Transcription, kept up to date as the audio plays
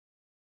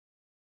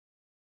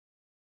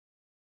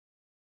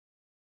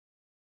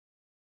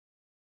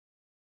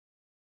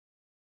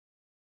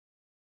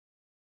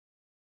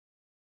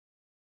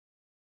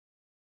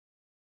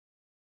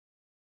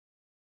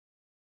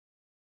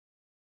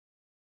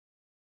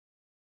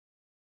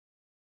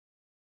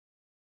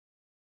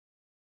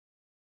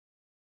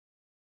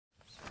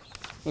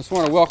Just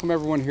want to welcome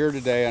everyone here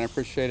today, and I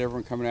appreciate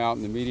everyone coming out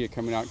and the media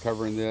coming out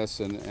covering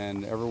this,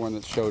 and everyone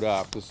that showed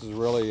up. This is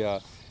really,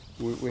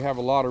 we have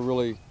a lot of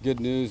really good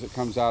news that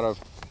comes out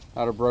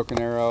of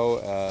Broken Arrow.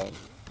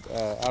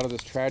 Out of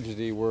this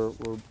tragedy, we're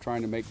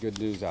trying to make good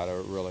news out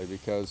of it, really,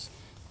 because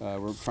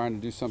we're trying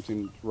to do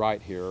something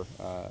right here.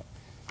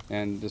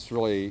 And this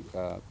really,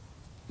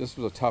 this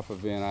was a tough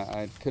event.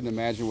 I couldn't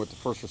imagine what the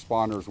first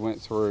responders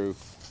went through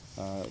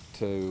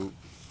to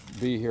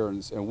be here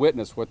and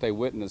witness what they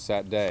witnessed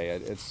that day.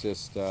 It's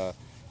just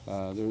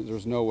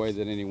there's no way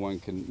that anyone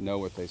can know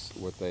what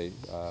they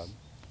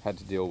had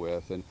to deal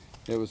with, and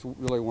it was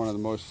really one of the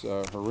most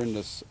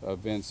horrendous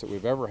events that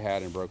we've ever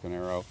had in Broken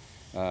Arrow.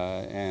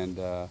 And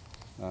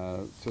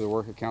through the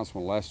work of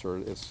Councilman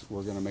Lester,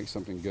 we're going to make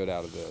something good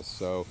out of this.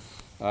 So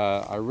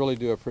I really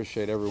do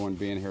appreciate everyone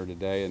being here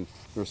today, and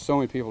there's so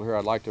many people here.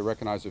 I'd like to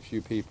recognize a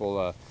few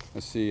people. I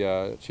see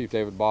Chief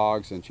David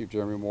Boggs and Chief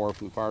Jeremy Moore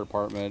from the fire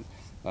department.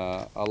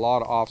 A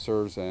lot of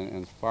officers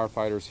and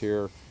firefighters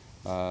here.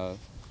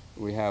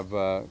 We have,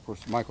 of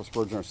course, Michael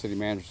Spurgeon, our city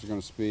manager, is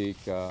going to speak.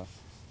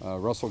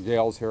 Russell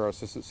Gales here, our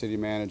assistant city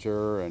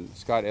manager, and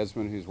Scott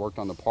Esmond, who's worked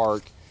on the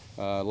park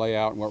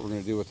layout and what we're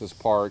going to do with this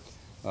park.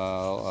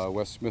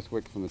 Wes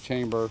Smithwick from the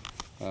chamber.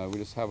 We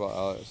just have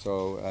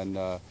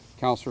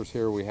councilors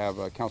here. We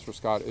have Councilor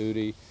Scott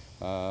Udi,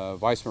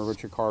 Vice Mayor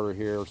Richard Carter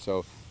here.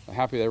 So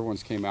happy that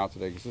everyone's came out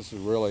today, because this is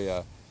really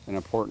an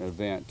important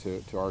event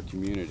to our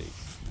community.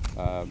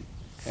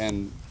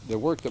 And the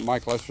work that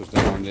Mike Lester's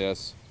done on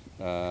this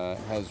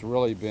has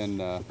really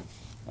been,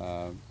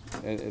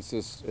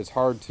 it's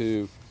hard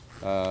to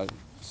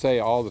say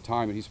all the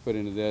time that he's put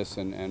into this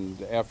and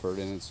the effort,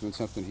 and it's been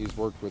something he's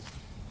worked with.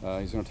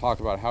 He's going to talk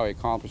about how he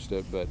accomplished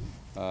it, but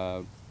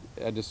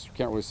I just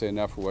can't really say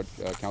enough for what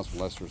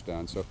Councilman Lester's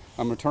done. So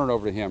I'm going to turn it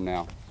over to him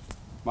now.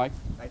 Mike?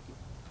 Thank you.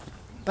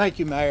 Thank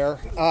you, Mayor.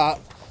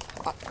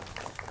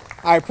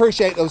 I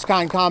appreciate those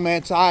kind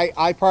comments.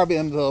 I probably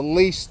am the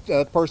least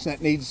person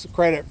that needs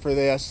credit for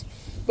this.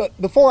 But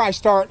before I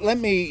start, let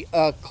me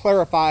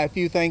clarify a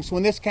few things.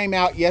 When this came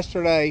out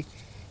yesterday,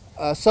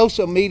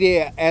 social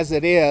media as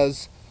it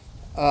is,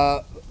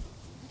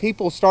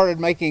 people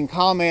started making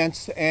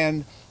comments,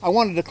 and I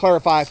wanted to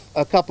clarify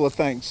a couple of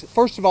things.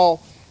 First of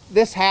all,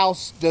 this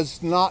house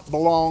does not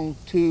belong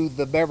to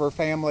the Bever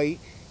family.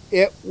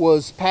 It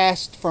was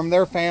passed from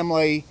their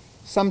family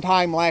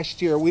sometime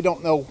last year. We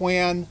don't know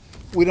when.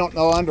 We don't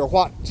know under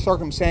what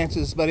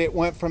circumstances, but it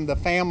went from the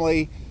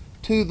family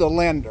to the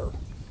lender.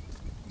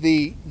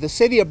 The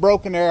city of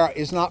Broken Arrow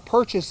is not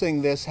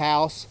purchasing this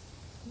house.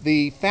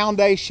 The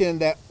foundation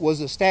that was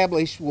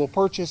established will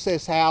purchase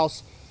this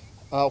house.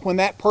 When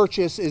that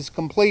purchase is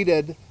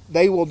completed,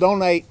 they will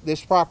donate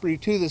this property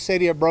to the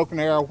city of Broken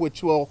Arrow,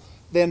 which will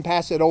then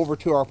pass it over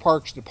to our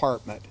Parks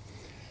Department.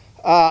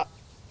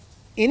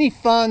 Any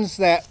funds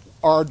that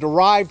are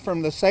derived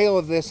from the sale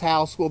of this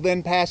house will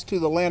then pass to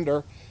the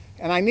lender.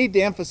 And I need to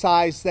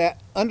emphasize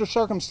that under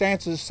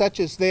circumstances such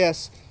as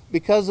this,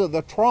 because of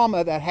the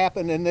trauma that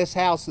happened in this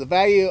house, the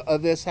value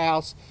of this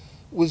house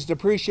was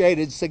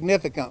depreciated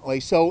significantly.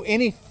 So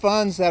any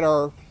funds that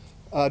are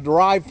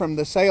derived from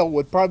the sale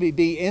would probably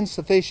be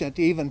insufficient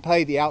to even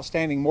pay the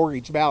outstanding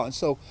mortgage balance.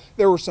 So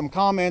there were some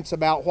comments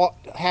about what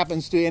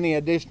happens to any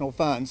additional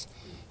funds.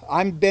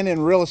 I've been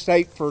in real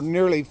estate for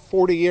nearly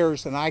 40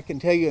 years, and I can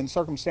tell you in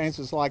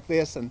circumstances like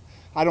this, and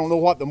I don't know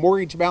what the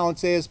mortgage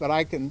balance is, but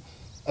I can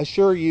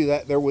assure you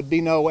that there would be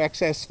no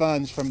excess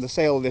funds from the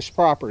sale of this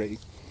property.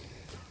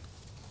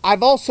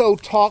 I've also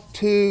talked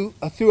to,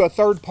 through a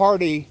third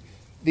party,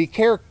 the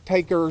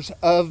caretakers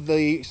of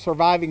the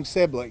surviving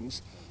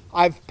siblings.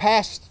 I've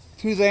passed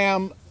through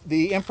them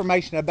the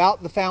information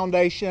about the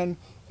foundation,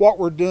 what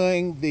we're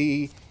doing,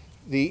 the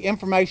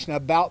information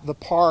about the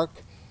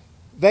park.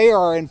 They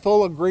are in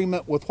full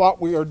agreement with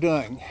what we are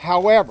doing.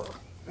 However,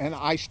 and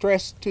I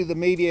stress to the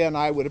media, and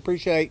I would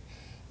appreciate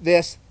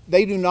this,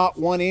 they do not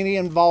want any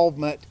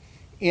involvement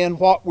in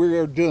what we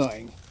are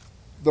doing.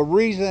 The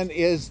reason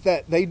is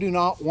that they do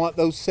not want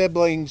those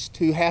siblings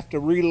to have to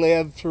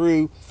relive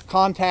through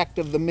contact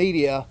of the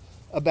media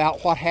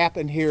about what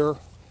happened here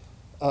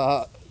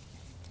that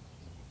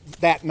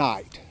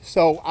night.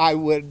 So I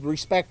would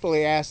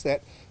respectfully ask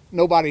that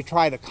nobody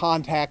try to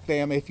contact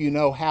them if you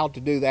know how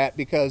to do that,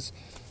 because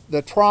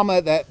the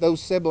trauma that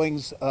those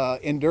siblings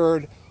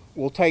endured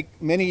will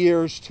take many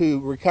years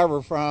to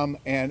recover from,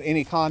 and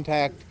any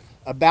contact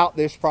about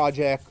this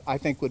project I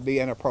think would be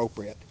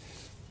inappropriate.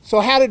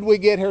 So how did we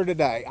get here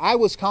today? I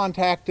was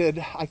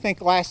contacted, I think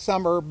last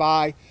summer,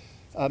 by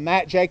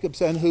Matt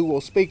Jacobson, who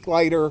will speak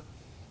later.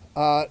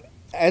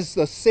 As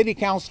the city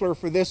councilor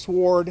for this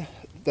ward,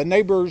 the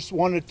neighbors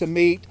wanted to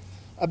meet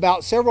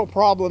about several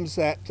problems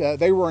that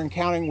they were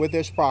encountering with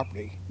this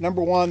property.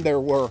 Number one, there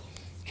were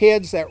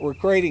kids that were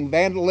creating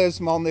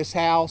vandalism on this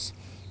house.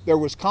 There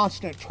was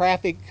constant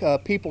traffic,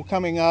 people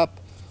coming up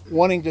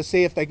wanting to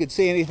see if they could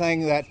see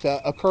anything that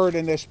occurred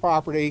in this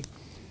property,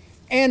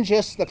 and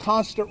just the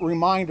constant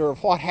reminder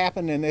of what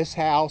happened in this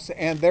house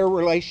and their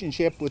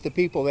relationship with the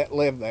people that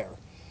live there.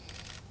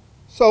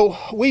 So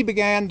we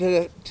began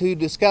to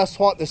discuss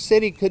what the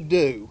city could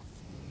do.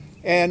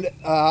 And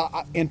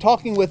in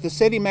talking with the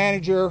city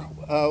manager,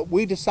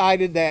 we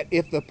decided that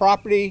if the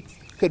property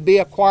could be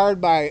acquired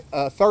by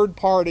a third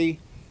party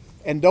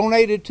and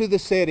donated to the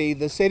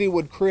city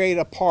would create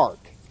a park.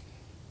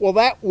 Well,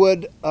 that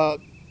would,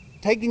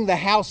 taking the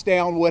house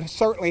down would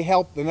certainly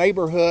help the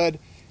neighborhood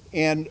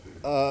in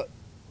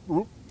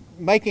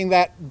making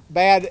that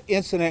bad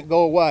incident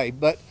go away.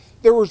 But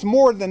there was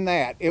more than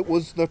that. It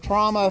was the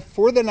trauma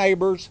for the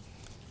neighbors,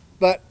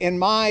 but in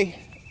my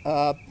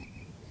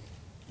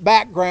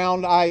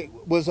background, I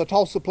was a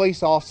Tulsa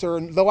police officer,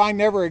 and though I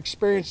never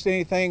experienced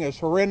anything as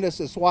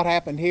horrendous as what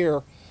happened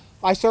here,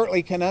 I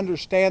certainly can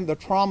understand the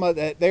trauma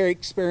that they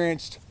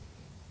experienced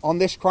on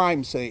this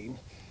crime scene.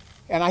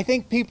 And I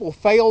think people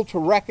fail to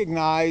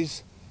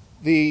recognize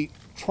the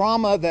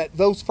trauma that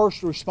those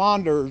first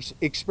responders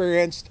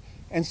experienced,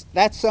 and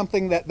that's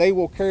something that they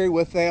will carry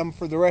with them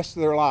for the rest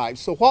of their lives.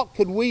 So what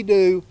could we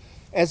do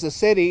as a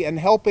city in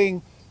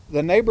helping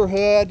the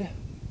neighborhood,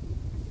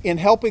 in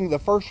helping the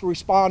first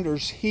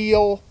responders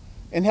heal,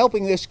 in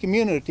helping this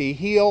community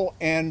heal,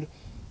 and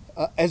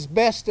as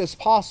best as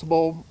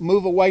possible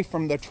move away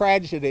from the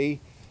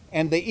tragedy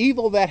and the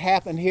evil that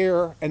happened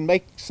here and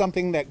make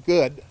something that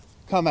good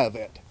come of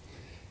it.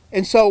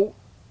 And so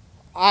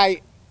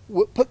I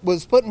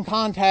was put in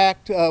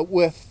contact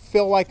with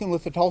Phil Lakin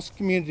with the Tulsa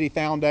Community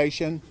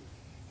Foundation,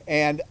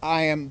 and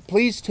I am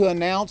pleased to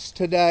announce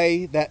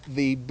today that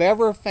the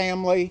Bever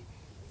family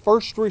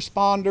First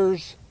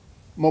Responders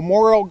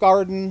Memorial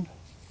Garden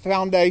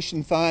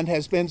Foundation Fund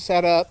has been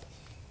set up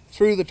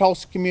through the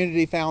Tulsa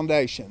Community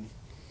Foundation.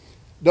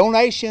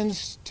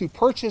 Donations to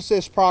purchase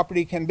this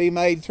property can be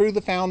made through the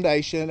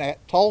foundation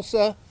at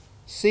tulsacf.org,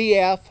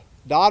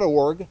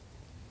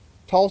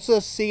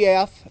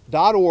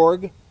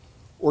 tulsacf.org,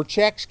 or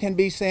checks can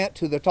be sent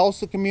to the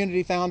Tulsa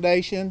Community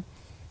Foundation,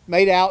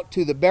 made out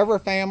to the Bever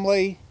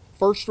family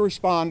First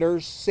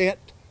Responders, sent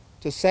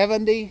to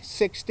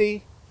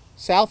 7060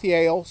 South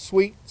Yale,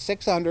 Suite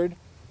 600,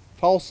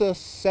 Tulsa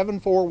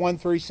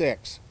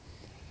 74136.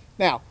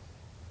 Now,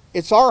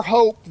 it's our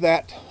hope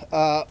that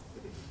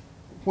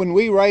when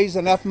we raise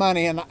enough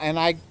money,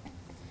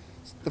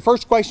 the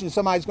first question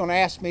somebody's going to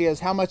ask me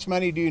is, how much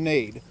money do you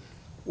need?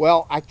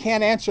 Well, I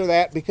can't answer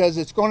that because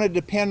it's going to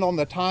depend on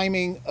the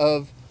timing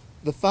of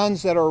the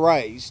funds that are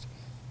raised.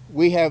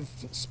 We have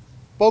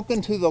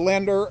spoken to the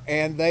lender,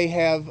 and they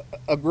have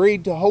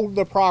agreed to hold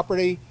the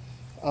property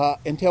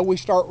until we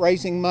start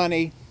raising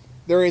money.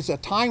 There is a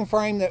time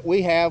frame that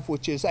we have,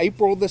 which is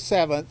April the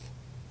 7th,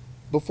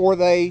 before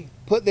they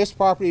put this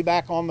property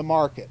back on the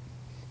market.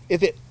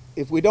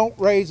 If we don't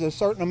raise a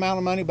certain amount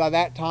of money by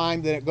that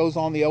time, then it goes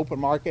on the open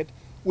market.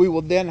 We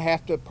will then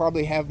have to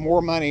probably have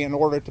more money in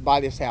order to buy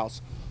this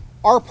house.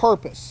 Our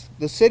purpose,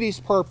 the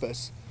city's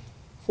purpose,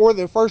 for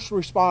the first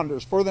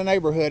responders, for the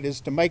neighborhood,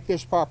 is to make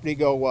this property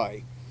go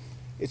away.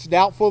 It's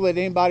doubtful that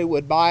anybody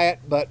would buy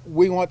it, but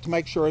we want to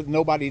make sure that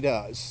nobody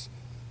does.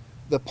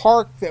 The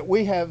park that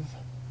we have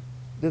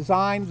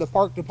designed, the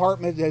park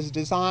department has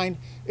designed,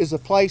 is a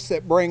place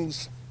that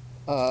brings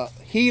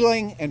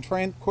healing and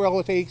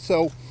tranquility.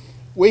 So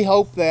we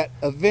hope that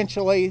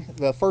eventually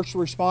the first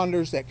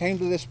responders that came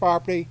to this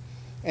property,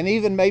 and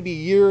even maybe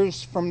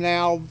years from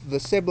now, the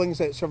siblings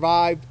that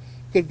survived,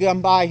 could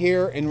come by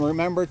here in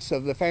remembrance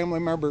of the family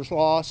members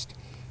lost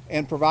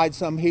and provide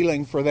some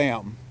healing for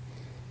them.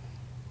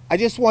 I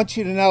just want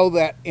you to know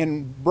that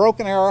in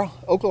Broken Arrow,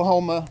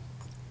 Oklahoma,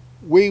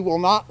 we will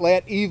not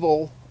let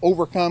evil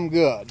overcome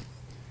good.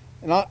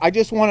 And I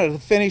just wanted to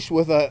finish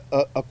with a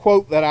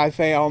quote that I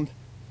found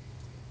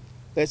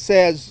that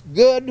says,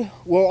 "Good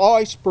will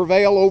always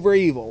prevail over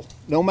evil,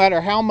 no matter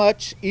how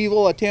much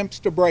evil attempts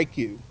to break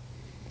you.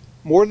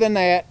 More than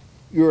that,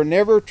 you are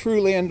never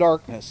truly in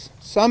darkness.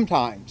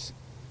 Sometimes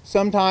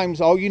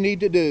all you need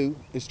to do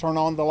is turn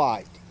on the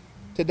light."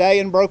 Today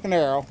in Broken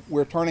Arrow,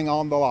 we're turning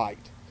on the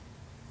light.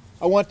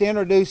 I want to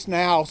introduce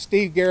now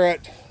Steve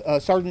Garrett,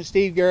 Sergeant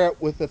Steve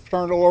Garrett with the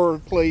Fraternal Order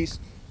of Police,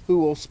 who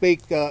will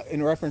speak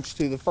in reference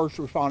to the first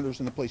responders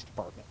in the police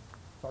department.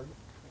 Sergeant.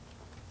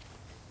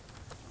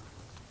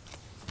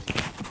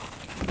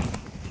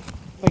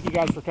 Thank you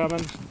guys for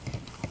coming.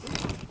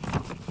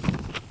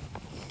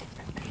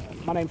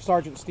 My name's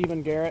Sergeant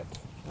Stephen Garrett.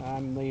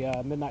 I'm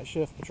the Midnight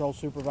Shift Patrol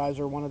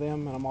Supervisor, one of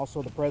them, and I'm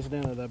also the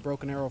President of the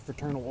Broken Arrow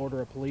Fraternal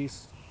Order of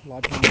Police,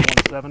 Lodge Number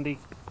 170.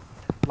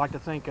 I'd like to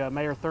thank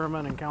Mayor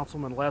Thurman and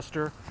Councilman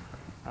Lester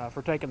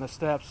for taking the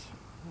steps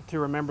to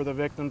remember the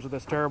victims of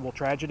this terrible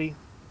tragedy.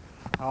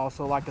 I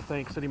also like to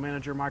thank City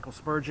Manager Michael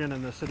Spurgeon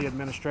and the City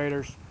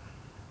Administrators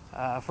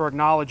for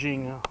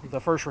acknowledging the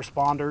first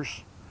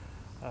responders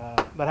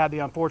that had the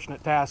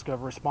unfortunate task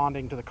of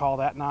responding to the call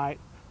that night,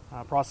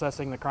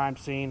 processing the crime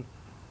scene,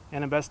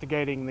 and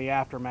investigating the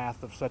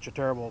aftermath of such a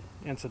terrible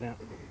incident.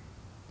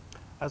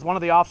 As one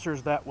of the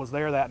officers that was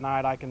there that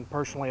night, I can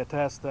personally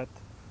attest that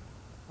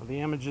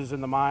the images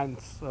in the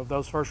minds of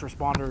those first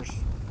responders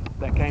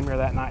that came here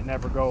that night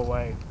never go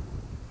away.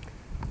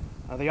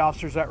 The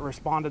officers that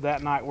responded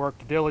that night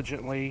worked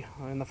diligently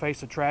in the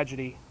face of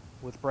tragedy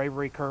with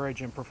bravery,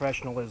 courage, and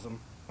professionalism.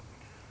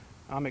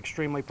 I'm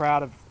extremely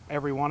proud of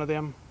every one of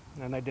them,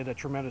 and they did a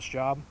tremendous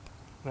job.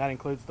 That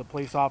includes the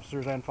police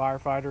officers and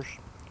firefighters.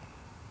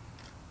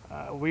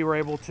 We were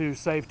able to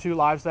save 2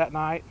 lives that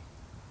night,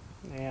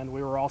 and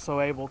we were also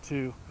able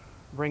to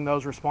bring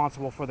those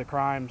responsible for the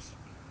crimes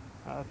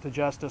to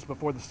justice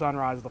before the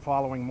sunrise the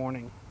following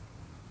morning.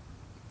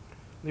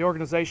 The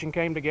organization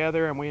came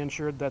together and we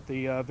ensured that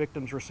the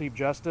victims received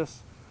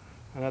justice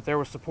and that there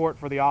was support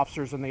for the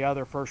officers and the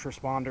other first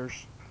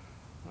responders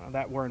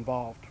that were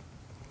involved.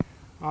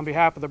 On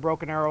behalf of the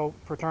Broken Arrow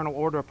Fraternal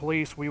Order of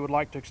Police, we would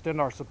like to extend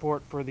our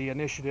support for the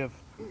initiative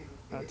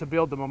to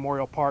build the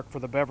memorial park for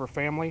the Bever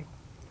family.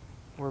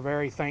 We're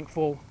very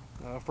thankful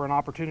for an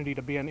opportunity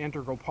to be an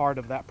integral part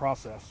of that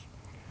process.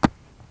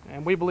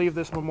 And we believe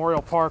this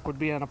memorial park would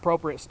be an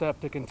appropriate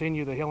step to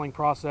continue the healing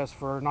process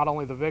for not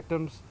only the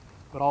victims,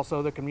 but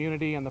also the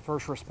community and the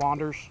first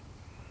responders,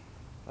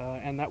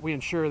 and that we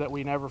ensure that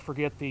we never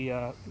forget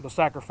the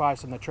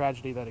sacrifice and the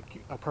tragedy that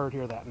occurred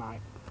here that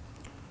night.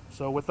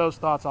 So with those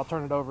thoughts, I'll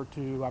turn it over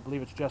to, I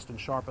believe it's Justin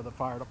Sharp of the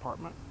fire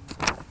department.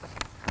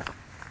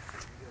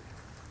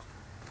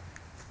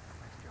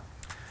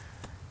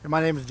 My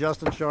name is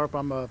Justin Sharp.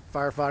 I'm a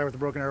firefighter with the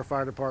Broken Arrow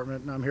Fire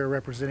Department, and I'm here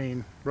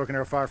representing Broken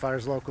Arrow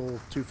Firefighters Local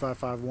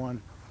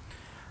 2551.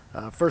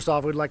 First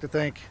off, we'd like to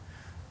thank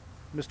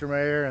Mr.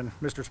 Mayor and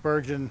Mr.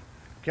 Spurgeon,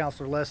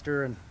 Councilor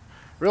Lester, and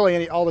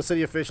really all the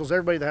city officials,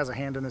 everybody that has a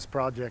hand in this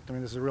project. I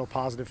mean, this is a real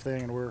positive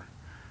thing, and we're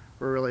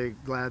really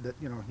glad that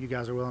you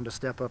guys are willing to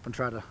step up and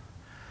try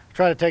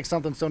to take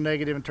something so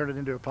negative and turn it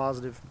into a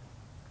positive.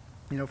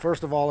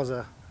 First of all, as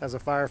a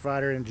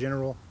firefighter in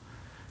general,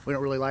 we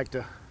don't really like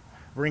to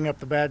bring up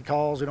the bad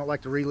calls. We don't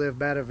like to relive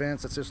bad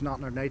events. It's just not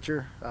in our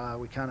nature.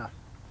 We kind of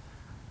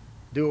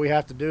do what we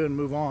have to do and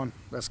move on.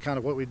 That's kind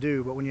of what we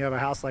do. But when you have a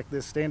house like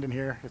this standing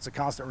here, it's a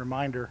constant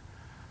reminder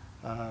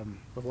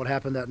of what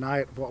happened that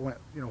night, of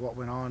what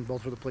went on,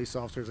 both for the police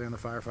officers and the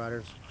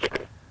firefighters.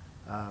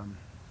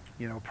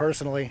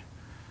 Personally,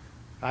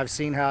 I've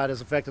seen how it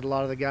has affected a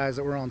lot of the guys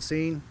that were on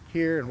scene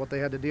here and what they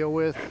had to deal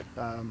with.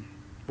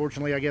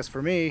 Fortunately, I guess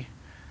for me,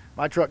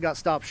 my truck got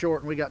stopped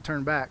short and we got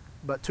turned back.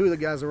 But 2 of the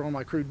guys that were on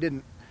my crew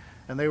didn't,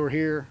 and they were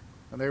here,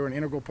 and they were an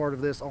integral part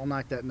of this all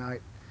night that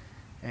night.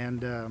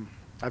 And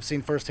I've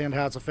seen firsthand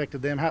how it's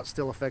affected them, how it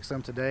still affects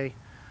them today.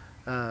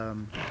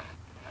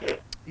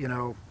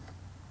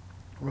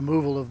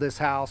 Removal of this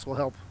house will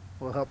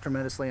help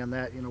tremendously in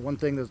that. One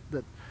thing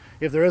that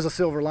if there is a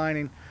silver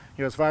lining,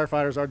 as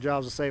firefighters, our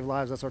job is to save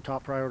lives. That's our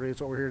top priority. It's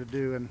what we're here to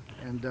do.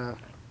 And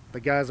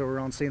the guys that were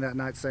on scene that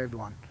night saved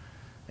one.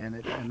 And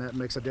that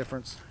makes a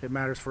difference. It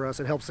matters for us.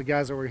 It helps the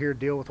guys that were here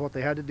deal with what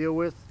they had to deal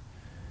with,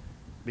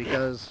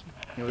 because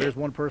there's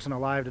one person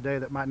alive today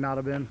that might not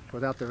have been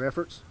without their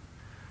efforts.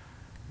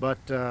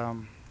 But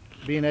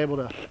being able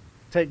to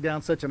take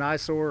down such an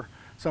eyesore,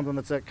 something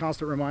that's that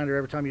constant reminder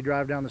every time you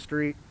drive down the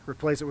street,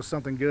 replace it with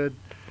something good,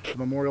 the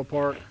memorial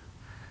park,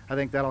 I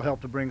think that'll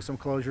help to bring some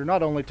closure,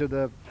 not only to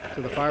the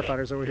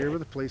firefighters that were here, but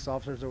the police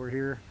officers that were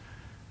here,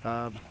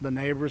 the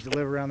neighbors that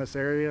live around this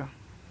area.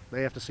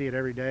 They have to see it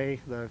every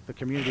day, the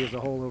community as a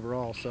whole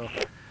overall. So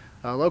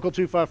Local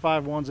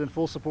 2551's in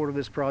full support of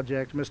this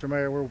project. Mr.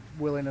 Mayor, we're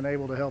willing and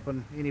able to help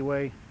in any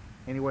way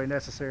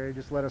necessary.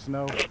 Just let us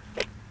know.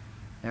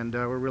 And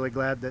we're really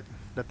glad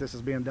that this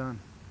is being done.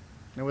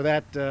 And with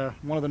that,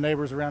 one of the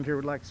neighbors around here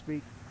would like to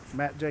speak,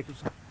 Matt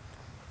Jacobson.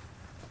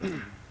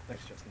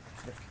 Thanks, Justin.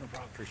 No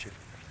problem. Appreciate it.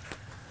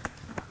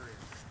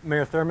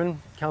 Mayor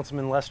Thurman,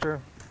 Councilman Lester,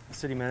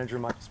 City Manager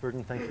Michael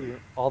Spurgeon, thank you.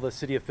 All the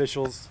city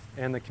officials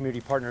and the community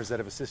partners that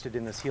have assisted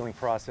in this healing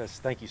process,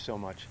 thank you so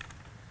much.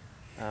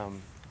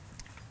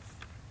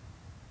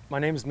 My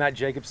name is Matt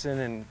Jacobson,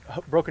 and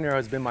Broken Arrow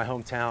has been my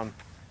hometown.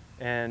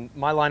 And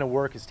my line of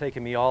work has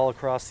taken me all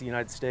across the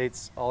United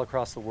States, all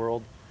across the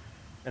world.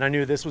 And I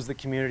knew this was the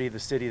community, the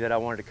city that I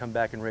wanted to come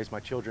back and raise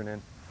my children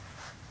in.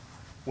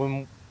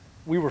 When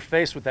we were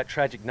faced with that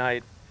tragic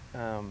night,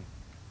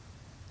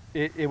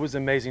 it was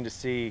amazing to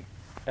see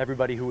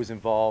everybody who was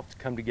involved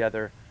come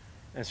together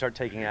and start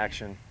taking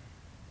action.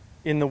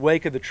 In the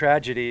wake of the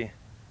tragedy,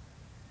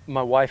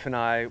 my wife and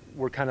I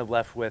were kind of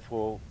left with,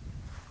 well,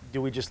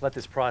 do we just let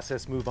this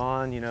process move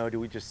on? Do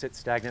we just sit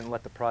stagnant and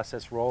let the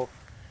process roll?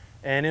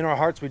 And in our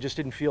hearts, we just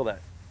didn't feel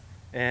that.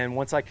 And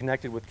once I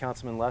connected with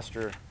Councilman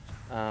Lester,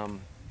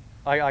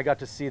 I got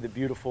to see the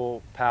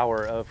beautiful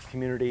power of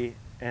community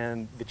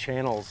and the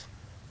channels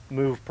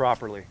move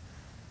properly.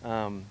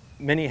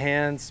 Many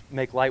hands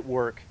make light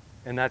work,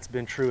 and that's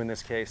been true in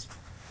this case.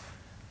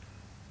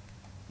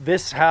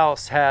 This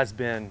house has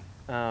been,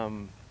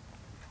 in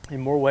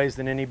more ways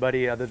than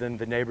anybody other than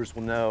the neighbors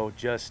will know,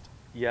 just,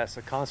 yes,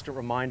 a constant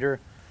reminder.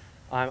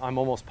 I'm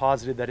almost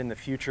positive that in the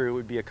future it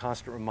would be a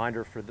constant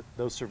reminder for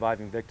those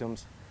surviving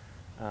victims.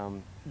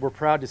 We're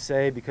proud to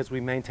say, because we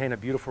maintain a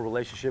beautiful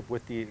relationship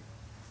with the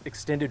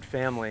extended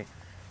family,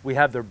 we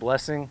have their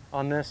blessing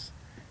on this.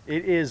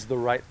 It is the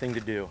right thing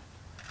to do.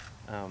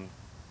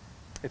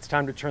 It's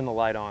time to turn the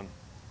light on.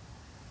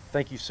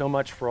 Thank you so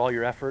much for all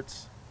your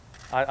efforts.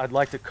 I'd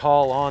like to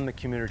call on the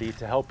community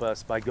to help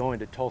us by going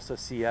to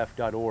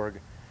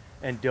tulsacf.org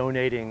and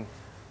donating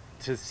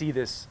to see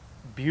this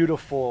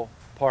beautiful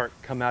park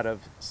come out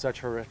of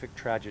such horrific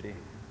tragedy.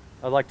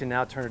 I'd like to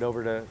now turn it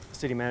over to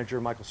City Manager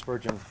Michael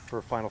Spurgeon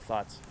for final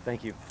thoughts.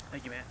 Thank you.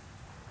 Thank you, Matt.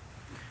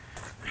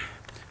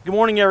 Good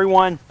morning,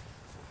 everyone.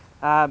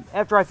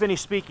 After I finish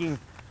speaking,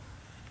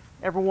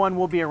 everyone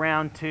will be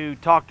around to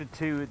talk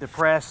to the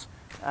press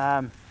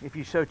if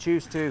you so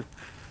choose to.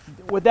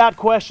 Without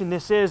question,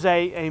 this is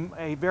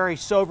a very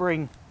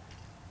sobering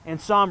and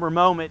somber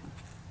moment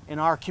in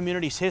our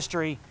community's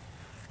history.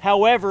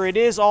 However, it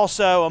is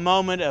also a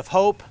moment of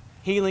hope,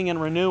 healing, and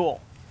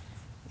renewal.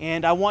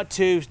 And I want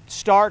to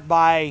start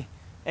by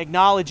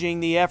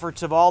acknowledging the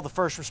efforts of all the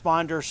first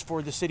responders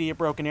for the city of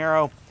Broken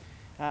Arrow.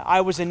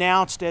 I was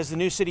announced as the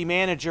new city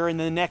manager, and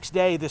the next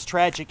day this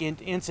tragic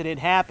incident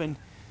happened,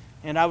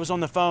 and I was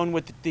on the phone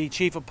with the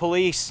chief of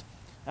police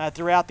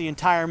throughout the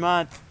entire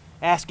month,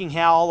 asking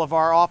how all of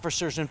our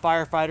officers and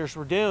firefighters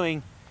were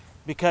doing,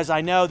 because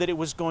I know that it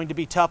was going to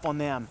be tough on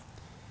them.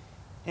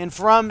 And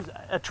from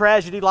a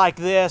tragedy like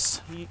this,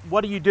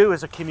 what do you do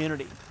as a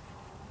community?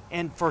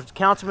 And for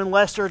Councilman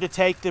Lester to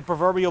take the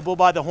proverbial bull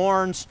by the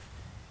horns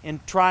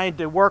and trying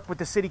to work with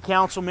the city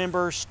council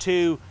members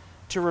to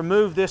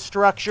remove this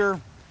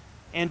structure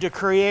and to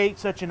create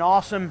such an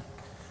awesome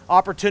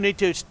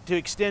opportunity to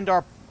extend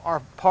our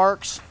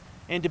parks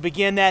and to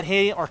begin that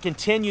healing or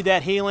continue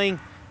that healing,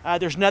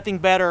 there's nothing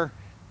better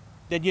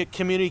than your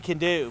community can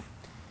do.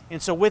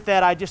 And so with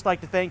that, I'd just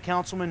like to thank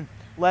Councilman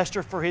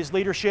Lester for his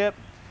leadership,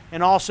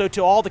 and also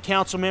to all the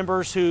council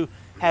members who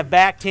have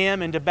backed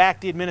him and to back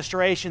the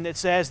administration that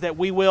says that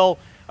we will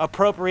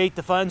appropriate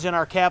the funds in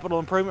our capital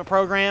improvement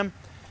program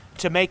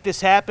to make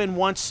this happen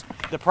once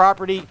the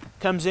property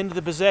comes into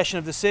the possession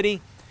of the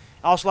city.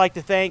 I'd also like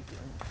to thank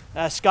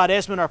Scott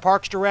Esmond, our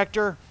Parks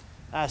Director.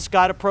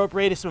 Scott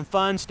appropriated some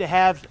funds to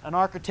have an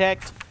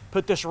architect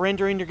put this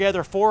rendering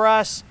together for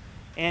us,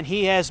 and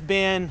he has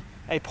been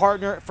a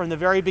partner from the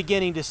very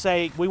beginning to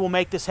say, we will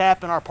make this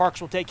happen, our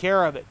parks will take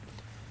care of it.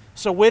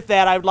 So with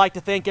that, I would like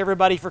to thank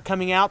everybody for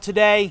coming out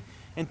today,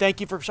 and thank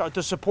you for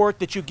the support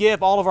that you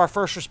give all of our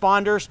first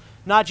responders,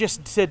 not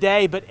just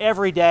today, but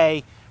every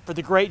day, for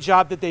the great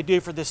job that they do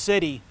for the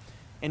city.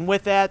 And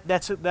with that,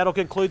 that'll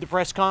conclude the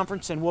press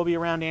conference, and we'll be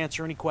around to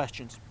answer any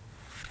questions.